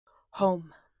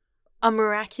Home, a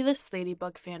Miraculous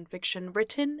Ladybug fanfiction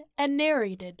written and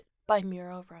narrated by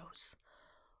Mira Rose.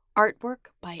 Artwork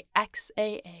by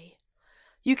XAA.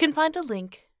 You can find a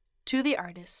link to the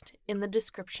artist in the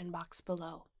description box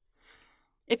below.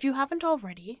 If you haven't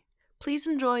already, please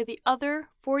enjoy the other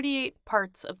 48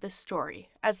 parts of this story,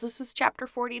 as this is chapter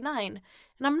 49,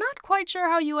 and I'm not quite sure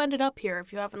how you ended up here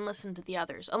if you haven't listened to the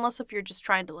others, unless if you're just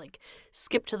trying to,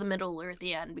 skip to the middle or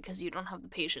the end because you don't have the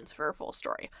patience for a full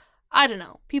story. I don't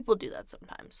know. People do that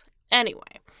sometimes.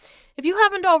 Anyway, if you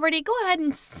haven't already, go ahead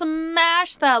and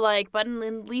smash that like button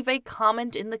and leave a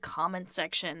comment in the comment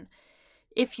section.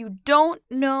 If you don't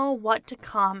know what to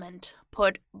comment,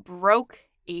 put broke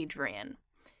Adrian.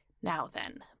 Now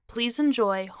then, please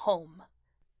enjoy Home,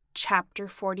 Chapter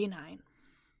 49.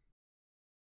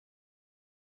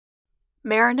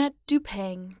 Marinette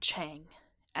Dupang Chang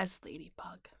as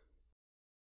Ladybug.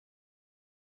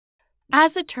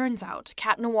 As it turns out,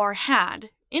 Cat Noir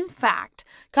had, in fact,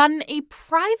 gotten a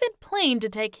private plane to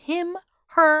take him,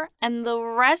 her, and the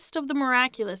rest of the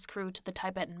Miraculous crew to the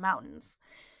Tibetan mountains.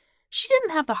 She didn't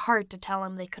have the heart to tell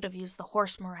him they could have used the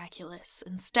horse Miraculous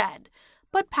instead,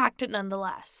 but packed it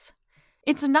nonetheless.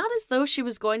 It's not as though she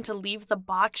was going to leave the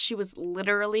box she was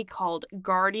literally called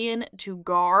Guardian to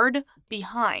guard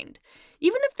behind,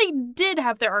 even if they did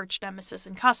have their arch-nemesis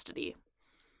in custody.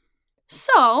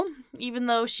 So, even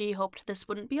though she hoped this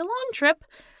wouldn't be a long trip,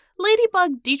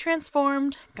 Ladybug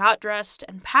detransformed, got dressed,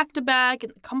 and packed a bag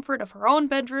in the comfort of her own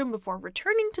bedroom before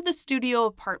returning to the studio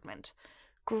apartment.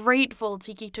 Grateful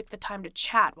Tiki took the time to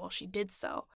chat while she did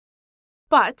so.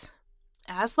 But,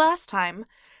 as last time,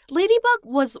 Ladybug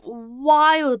was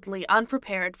wildly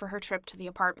unprepared for her trip to the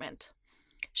apartment.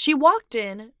 She walked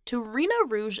in to Rena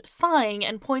Rouge sighing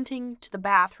and pointing to the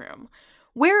bathroom,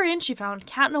 wherein she found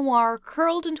Cat Noir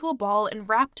curled into a ball and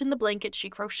wrapped in the blanket she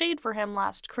crocheted for him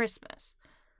last Christmas.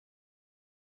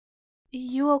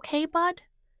 "You okay, bud?"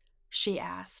 she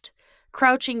asked,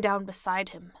 crouching down beside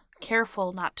him,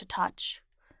 careful not to touch.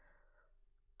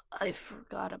 "I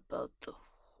forgot about the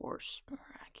horse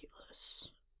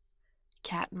Miraculous,"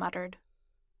 Cat muttered.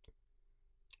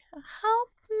 "How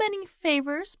many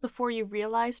favors before you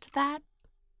realized that?"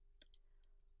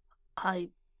 "I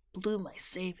blew my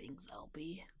savings,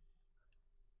 LB.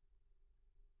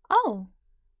 "Oh.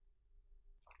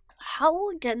 How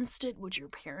against it would your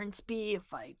parents be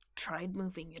if I tried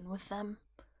moving in with them?"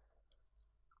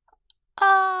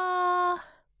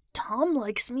 Tom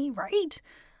likes me, right?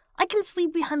 I can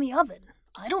sleep behind the oven.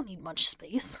 I don't need much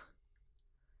space."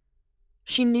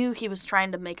 She knew he was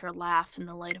trying to make her laugh in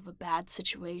the light of a bad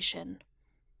situation.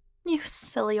 "You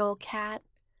silly old cat."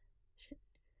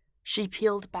 She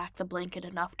peeled back the blanket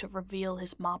enough to reveal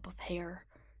his mop of hair,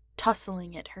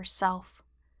 tussling it herself.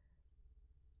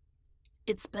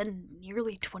 "It's been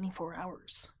nearly 24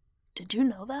 hours. Did you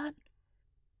know that?"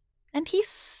 "And he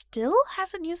still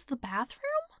hasn't used the bathroom?"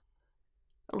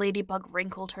 Ladybug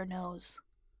wrinkled her nose.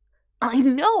 "I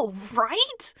know,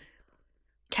 right?"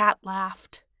 Cat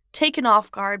laughed, taken off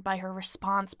guard by her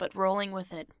response but rolling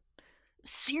with it.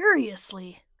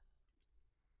 "Seriously."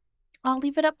 "I'll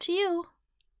leave it up to you,"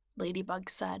 Ladybug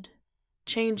said,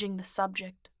 changing the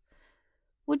subject.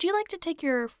 "Would you like to take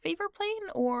your favorite plane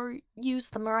or use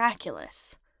the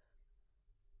Miraculous?"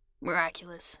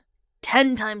 "Miraculous.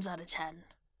 10 times out of 10,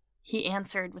 he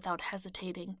answered without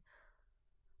hesitating.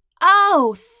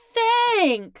 "Oh,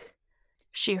 thank!"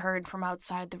 she heard from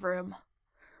outside the room.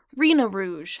 Rena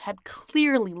Rouge had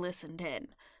clearly listened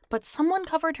in, but someone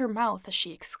covered her mouth as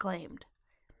she exclaimed.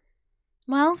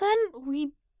 "Well then,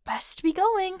 we best be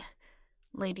going,"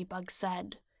 Ladybug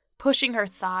said, pushing her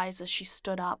thighs as she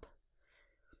stood up.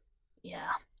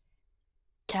 "Yeah."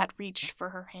 Cat reached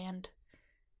for her hand.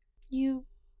 "You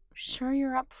sure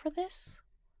you're up for this?"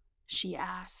 she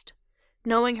asked,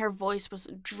 knowing her voice was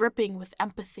dripping with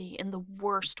empathy in the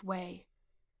worst way.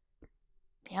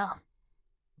 "Yeah.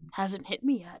 Hasn't hit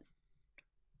me yet."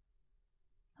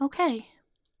 "Okay."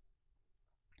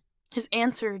 His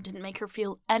answer didn't make her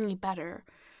feel any better,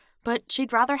 but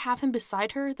she'd rather have him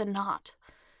beside her than not.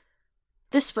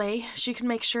 This way, she could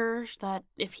make sure that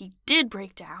if he did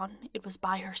break down, it was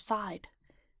by her side.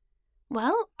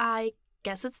 "Well, I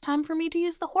guess it's time for me to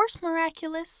use the horse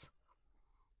Miraculous."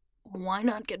 "Why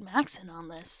not get Max in on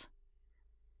this?"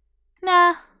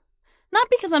 "Nah. Not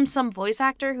because I'm some voice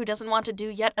actor who doesn't want to do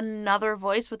yet another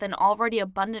voice with an already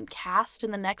abundant cast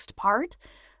in the next part,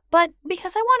 but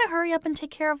because I want to hurry up and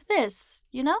take care of this,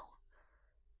 you know?"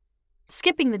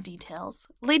 Skipping the details,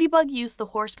 Ladybug used the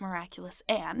horse Miraculous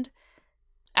and,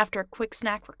 after a quick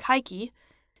snack for Kaiki,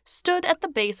 stood at the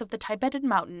base of the Tibetan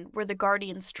mountain where the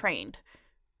Guardians trained.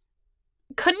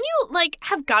 Couldn't you,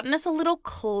 have gotten us a little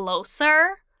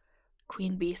closer?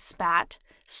 Queen Bee spat,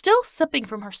 still sipping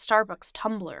from her Starbucks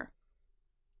tumbler.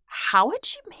 How had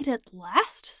she made it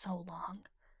last so long?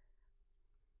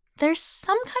 There's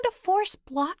some kind of force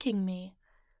blocking me,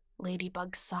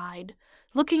 Ladybug sighed,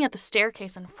 looking at the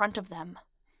staircase in front of them.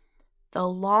 The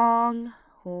long,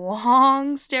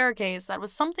 long staircase that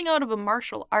was something out of a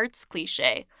martial arts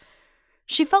cliché.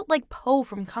 She felt like Po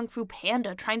from Kung Fu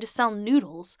Panda trying to sell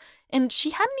noodles, and she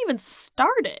hadn't even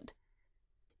started.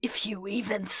 If you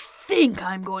even think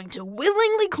I'm going to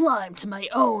willingly climb to my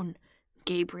own,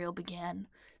 Gabriel began,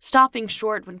 stopping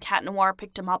short when Cat Noir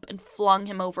picked him up and flung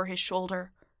him over his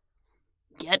shoulder.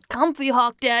 Get comfy,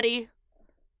 Hawk Daddy,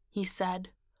 he said.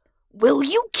 Will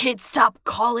you kids stop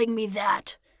calling me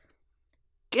that?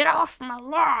 Get off my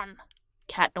lawn,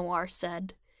 Cat Noir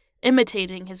said,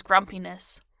 imitating his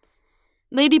grumpiness.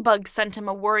 Ladybug sent him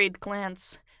a worried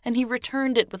glance, and he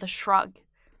returned it with a shrug.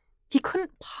 He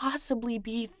couldn't possibly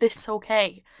be this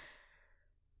okay.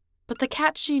 But the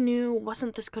cat she knew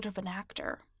wasn't this good of an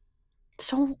actor.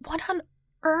 So what on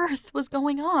earth was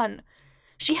going on?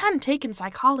 She hadn't taken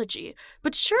psychology,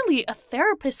 but surely a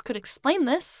therapist could explain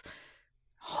this.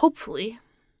 Hopefully,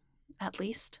 at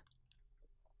least.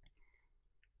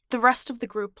 The rest of the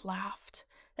group laughed,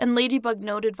 and Ladybug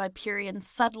noted Viperion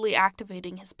suddenly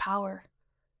activating his power.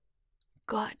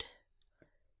 Good.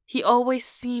 He always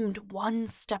seemed one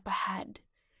step ahead.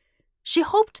 She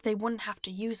hoped they wouldn't have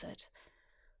to use it.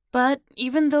 But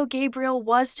even though Gabriel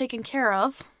was taken care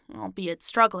of, albeit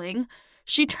struggling,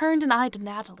 she turned and eyed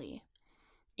Natalie.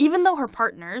 Even though her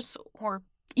partners, or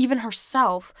even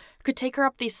herself, could take her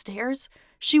up these stairs,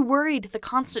 she worried the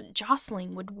constant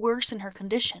jostling would worsen her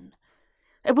condition.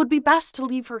 It would be best to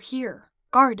leave her here,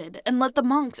 guarded, and let the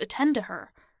monks attend to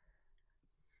her.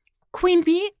 Queen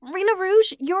Bee, Rena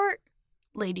Rouge, you're...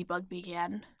 Ladybug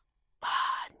began.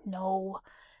 No,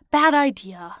 bad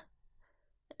idea.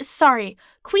 Sorry,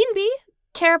 Queen Bee,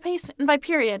 Carapace, and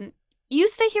Viperion, you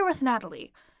stay here with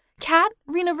Natalie. Cat,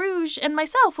 Rena Rouge, and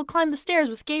myself will climb the stairs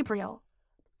with Gabriel.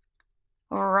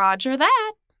 Roger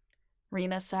that,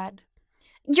 Rena said.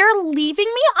 You're leaving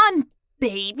me on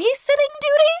babysitting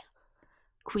duty?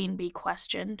 Queen Bee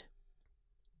questioned.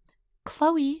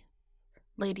 Chloe,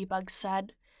 Ladybug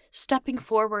said, stepping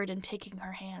forward and taking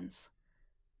her hands.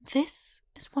 This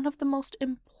is one of the most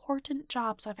important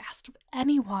jobs I've asked of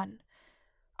anyone.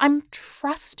 I'm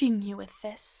trusting you with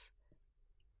this.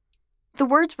 The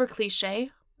words were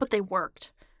cliché, but they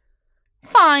worked.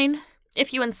 Fine,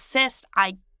 if you insist,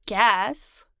 I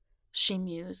guess, she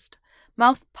mused,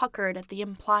 mouth puckered at the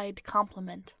implied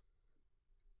compliment.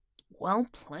 Well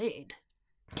played,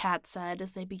 Cat said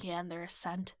as they began their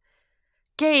ascent.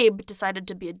 Gabe decided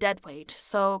to be a deadweight,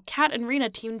 so Cat and Rena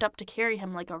teamed up to carry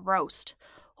him like a roast,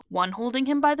 one holding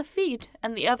him by the feet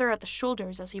and the other at the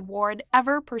shoulders as he wore an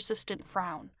ever-persistent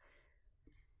frown.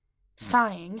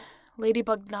 Sighing,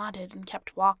 Ladybug nodded and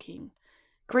kept walking,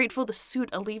 grateful the suit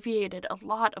alleviated a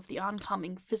lot of the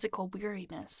oncoming physical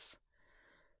weariness.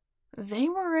 They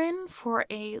were in for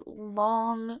a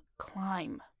long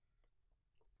climb.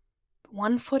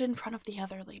 One foot in front of the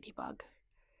other, Ladybug.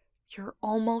 You're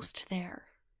almost there.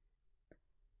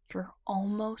 You're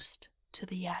almost to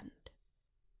the end.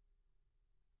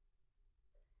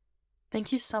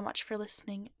 Thank you so much for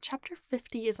listening. Chapter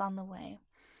 50 is on the way.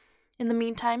 In the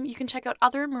meantime, you can check out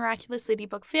other Miraculous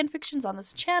Ladybug fanfictions on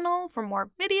this channel for more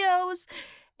videos.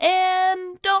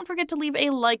 And don't forget to leave a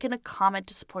like and a comment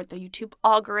to support the YouTube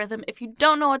algorithm. If you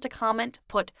don't know what to comment,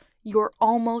 put "You're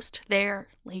almost there,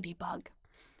 Ladybug."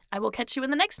 I will catch you in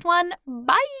the next one.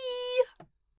 Bye!